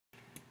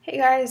Hey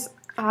guys,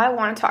 I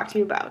want to talk to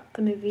you about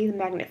the movie The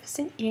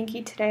Magnificent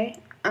Yankee today.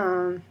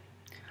 I'm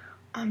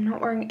not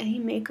wearing any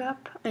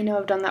makeup. I know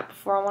I've done that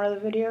before on one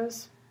of the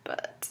videos,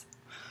 but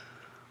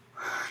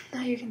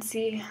now you can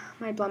see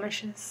my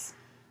blemishes.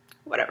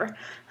 Whatever.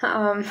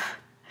 I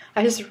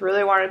just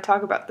really wanted to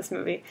talk about this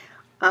movie.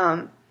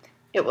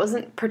 It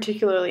wasn't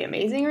particularly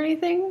amazing or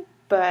anything,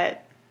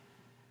 but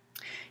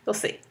you'll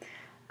see.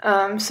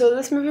 So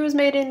this movie was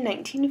made in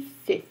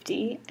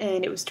 1950,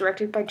 and it was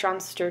directed by John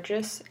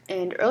Sturges.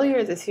 And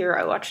earlier this year,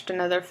 I watched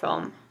another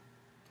film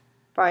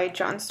by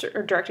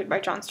directed by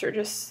John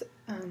Sturges,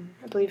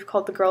 I believe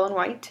called The Girl in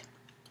White.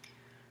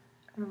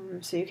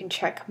 So you can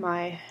check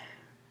my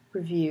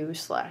review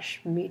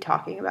 / me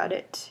talking about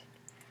it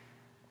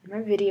in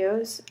my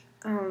videos.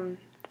 The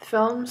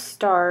film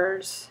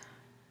stars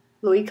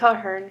Louis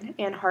Calhern,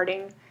 Anne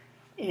Harding,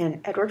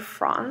 and Edward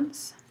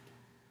Franz.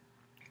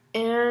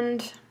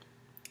 And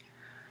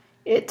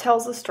it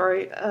tells the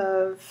story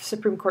of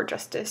Supreme Court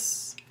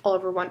Justice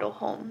Oliver Wendell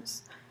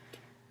Holmes.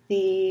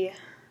 The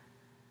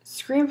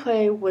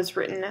screenplay was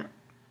written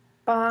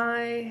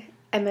by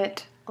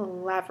Emmett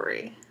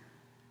Lavery.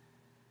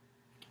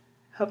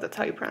 I hope that's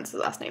how you pronounce his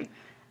last name.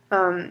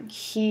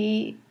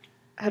 He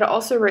had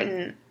also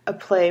written a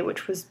play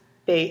which was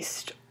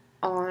based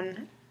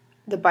on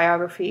the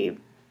biography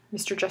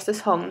Mr.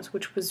 Justice Holmes,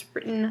 which was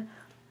written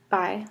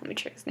by, let me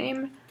check his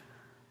name,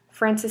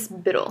 Francis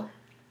Biddle.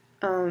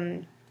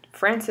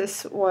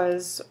 Francis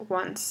was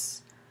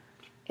once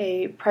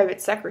a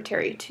private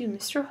secretary to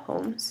Mr.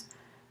 Holmes,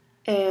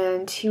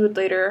 and he would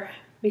later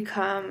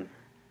become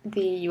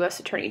the U.S.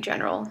 Attorney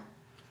General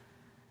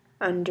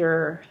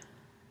under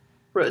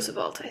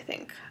Roosevelt, I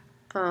think.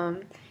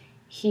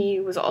 He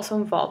was also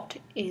involved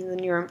in the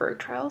Nuremberg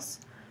trials.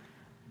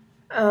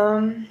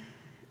 And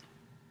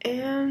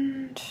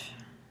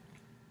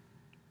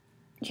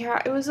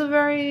yeah, it was a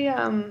very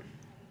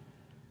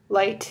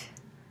light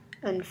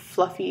and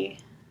fluffy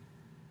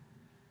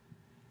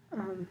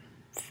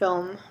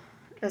film,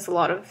 as a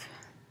lot of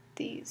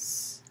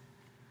these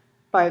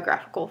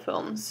biographical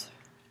films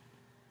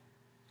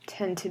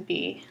tend to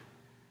be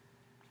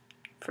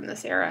from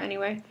this era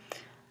anyway.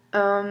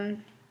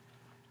 And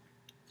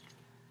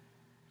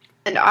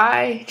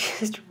I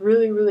just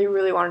really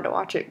wanted to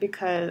watch it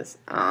because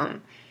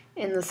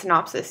in the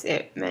synopsis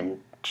it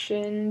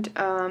mentioned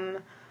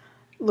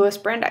Louis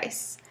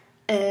Brandeis,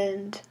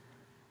 and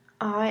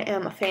I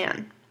am a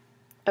fan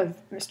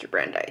of Mr.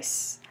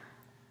 Brandeis.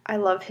 I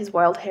love his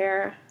wild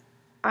hair.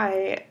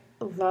 I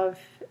love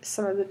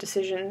some of the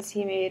decisions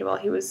he made while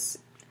he was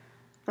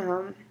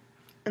in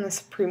the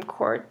Supreme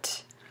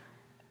Court.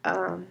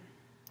 I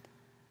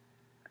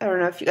don't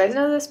know if you guys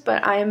know this,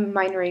 but I am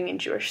minoring in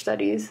Jewish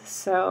studies,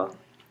 so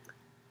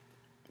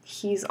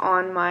he's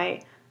on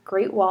my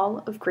Great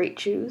Wall of Great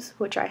Jews,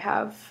 which I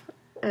have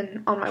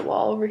on my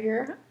wall over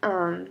here.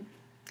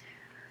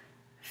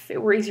 If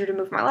it were easier to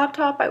move my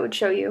laptop, I would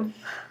show you,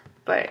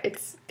 but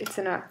it's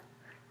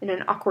in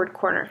an awkward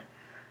corner.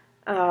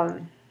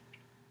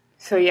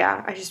 So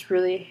yeah, I just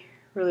really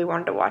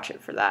wanted to watch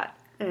it for that.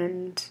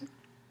 And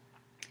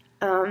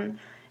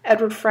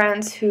Edward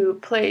Franz, who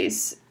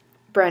plays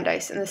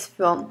Brandeis in this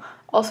film,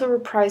 also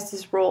reprised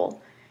his role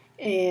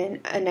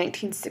in a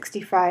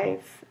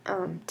 1965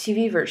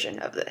 TV version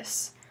of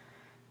this.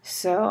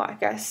 So I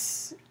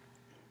guess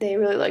they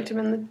really liked him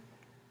in the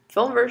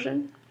film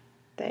version.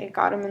 They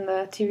got him in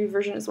the TV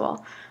version as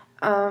well.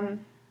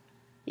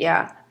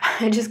 Yeah,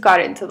 I just got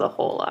into the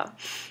whole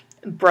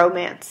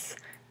bromance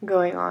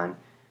going on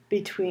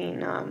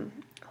between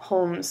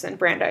Holmes and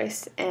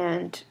Brandeis,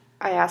 and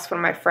I asked one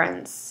of my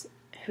friends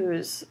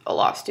who's a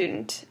law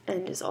student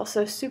and is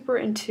also super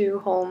into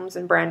Holmes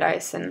and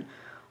Brandeis and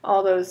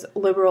all those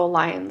liberal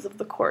lions of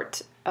the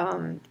court,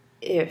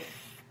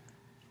 if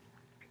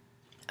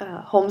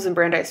Holmes and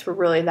Brandeis were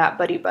really that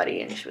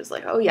buddy-buddy, and she was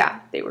like, oh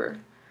yeah, they were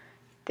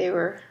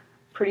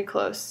pretty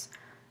close,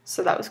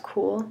 so that was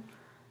cool.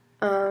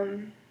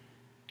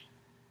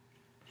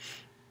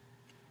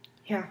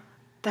 Yeah,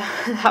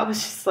 that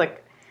was just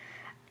like,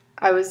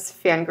 I was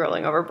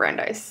fangirling over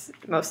Brandeis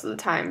most of the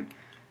time.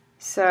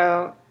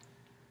 So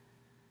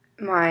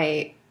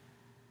my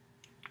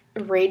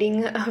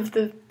rating of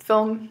the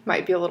film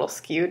might be a little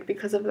skewed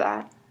because of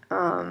that.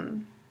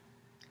 On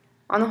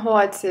the whole,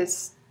 I'd say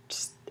it's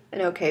just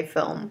an okay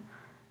film.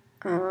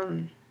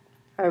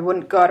 I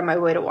wouldn't go out of my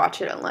way to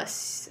watch it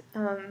unless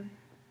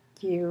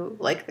you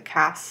like the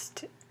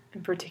cast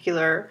in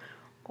particular,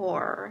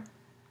 or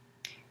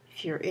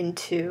if you're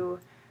into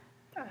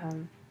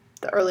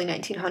the early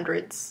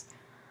 1900s,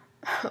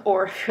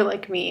 or if you're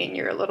like me and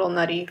you're a little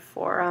nutty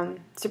for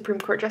Supreme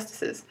Court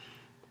justices.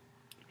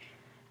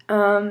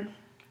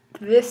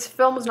 This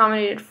film was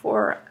nominated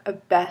for a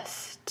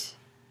Best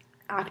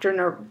Actor in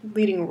a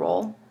Leading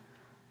Role.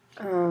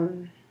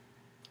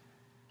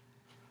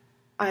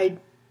 I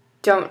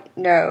don't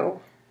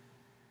know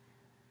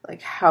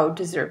like how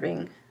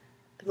deserving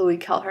Louis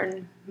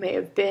Calhern may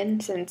have been,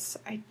 since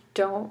I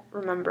don't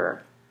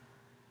remember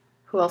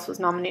who else was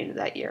nominated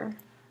that year.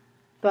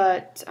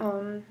 But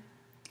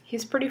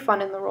he's pretty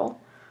fun in the role.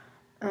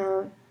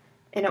 and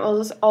it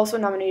was also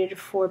nominated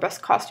for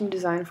Best Costume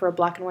Design for a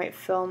black and white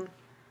film.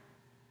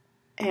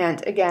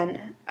 And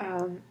again,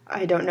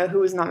 I don't know who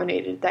was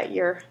nominated that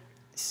year,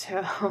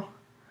 so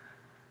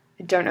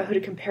I don't know who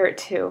to compare it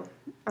to.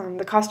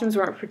 The costumes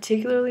weren't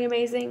particularly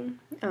amazing.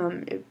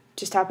 It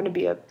just happened to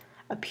be a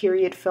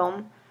period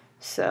film,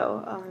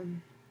 so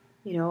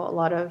a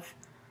lot of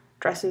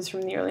dresses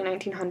from the early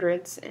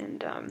 1900s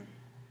and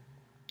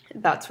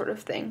that sort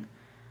of thing.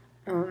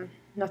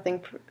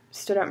 Nothing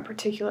stood out in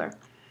particular.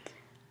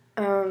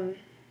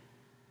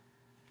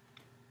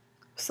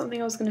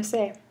 Something I was going to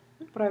say,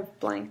 but I've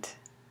blanked.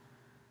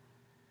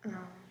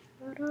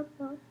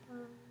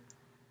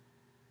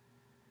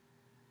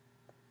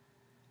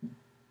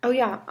 Oh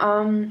yeah,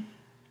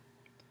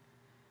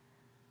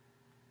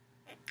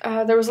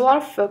 there was a lot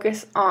of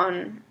focus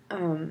on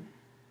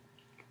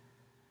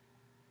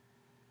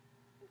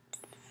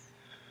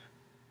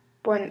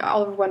when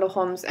Oliver Wendell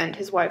Holmes and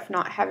his wife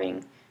not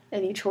having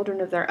any children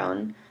of their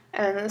own,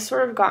 and this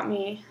sort of got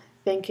me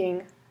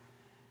thinking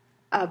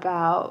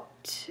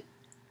about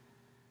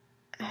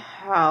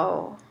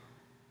how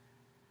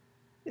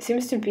it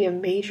seems to be a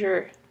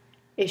major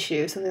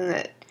issue, something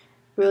that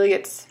really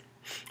gets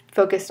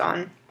focused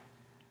on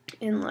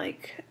in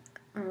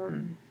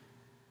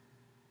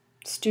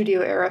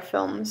studio era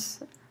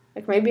films.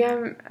 Like maybe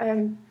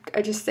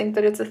I just think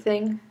that it's a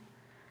thing,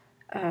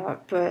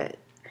 but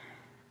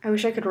I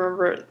wish I could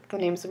remember the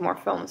names of more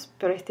films.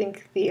 But I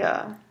think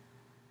I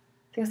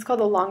think it's called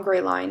The Long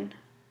Gray Line,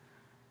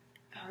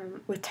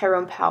 with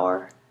Tyrone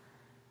Power.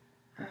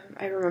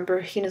 I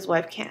remember he and his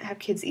wife can't have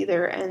kids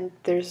either, and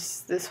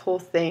there's this whole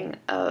thing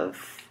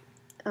of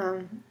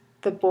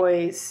the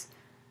boys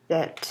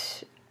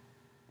that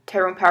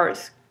Tyrone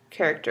Power's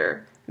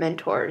character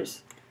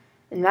mentors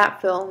in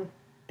that film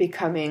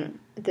becoming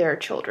their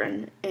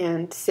children.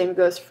 And same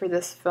goes for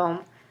this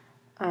film.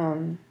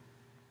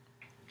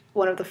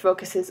 One of the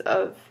focuses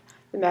of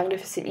The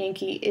Magnificent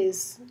Yankee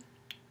is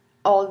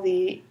all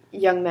the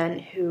young men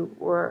who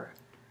were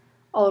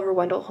Oliver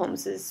Wendell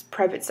Holmes's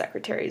private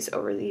secretaries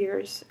over the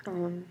years.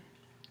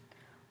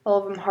 All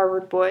of them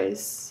Harvard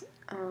boys.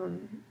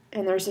 And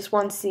there's this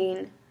one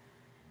scene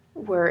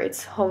where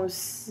it's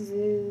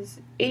Holmes's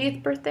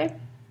 80th birthday,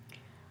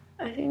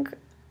 I think.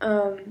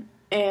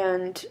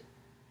 And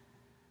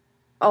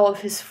all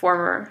of his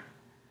former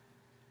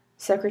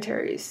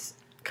secretaries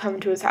come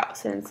to his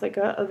house, and it's like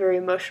a very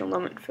emotional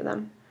moment for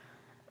them.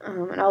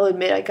 And I'll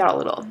admit I got a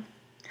little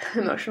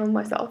emotional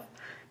myself.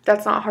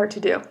 That's not hard to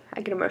do.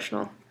 I get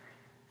emotional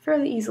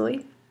fairly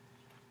easily.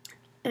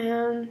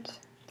 And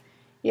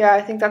yeah,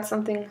 I think that's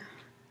something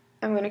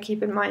I'm going to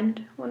keep in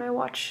mind when I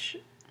watch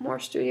more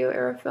studio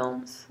era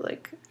films.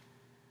 Like,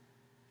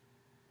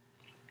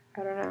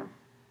 I don't know.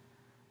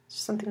 It's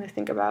just something to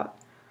think about.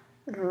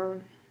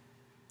 And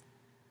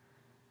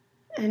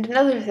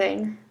another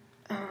thing,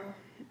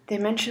 they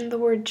mentioned the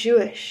word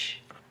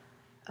Jewish,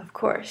 of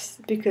course,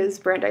 because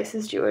Brandeis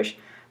is Jewish,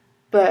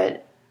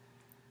 but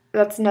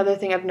that's another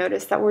thing I've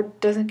noticed. That word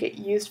doesn't get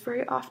used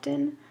very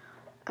often.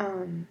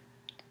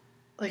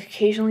 Like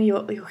occasionally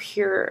you'll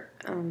hear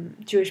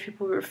Jewish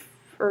people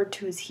referred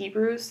to as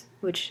Hebrews,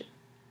 which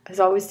has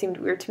always seemed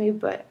weird to me,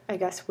 but I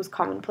guess was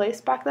commonplace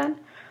back then.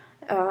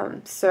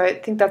 So I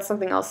think that's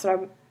something else that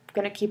I'm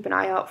going to keep an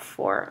eye out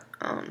for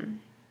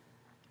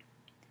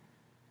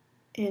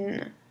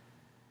in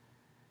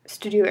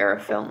studio era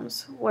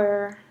films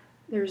where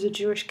there's a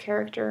Jewish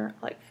character.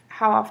 Like,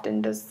 how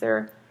often does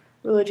their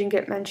religion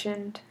get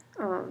mentioned?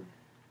 And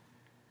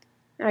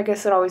I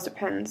guess it always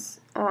depends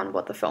on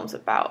what the film's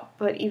about.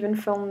 But even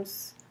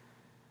films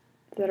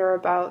that are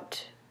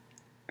about,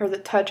 or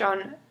that touch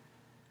on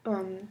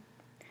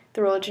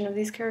the religion of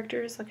these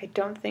characters, like, I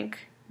don't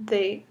think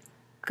they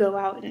go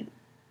out and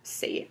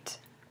say it.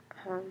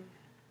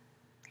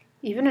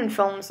 Even in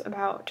films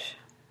about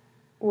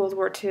World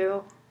War II,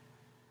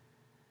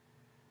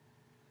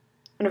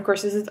 and of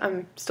course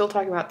I'm still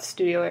talking about the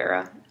studio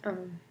era.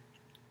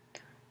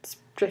 It's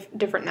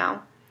different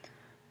now.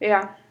 But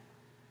yeah,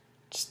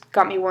 just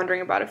got me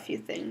wondering about a few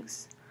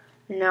things.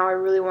 Now I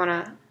really want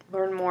to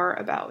learn more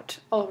about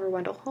Oliver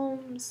Wendell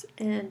Holmes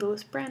and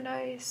Louis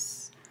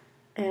Brandeis,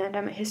 and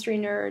I'm a history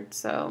nerd,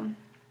 so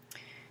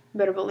you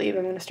better believe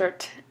I'm going to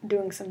start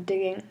doing some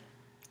digging.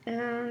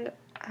 And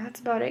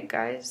that's about it,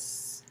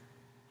 guys.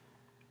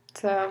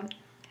 So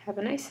have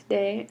a nice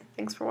day.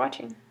 Thanks for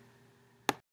watching.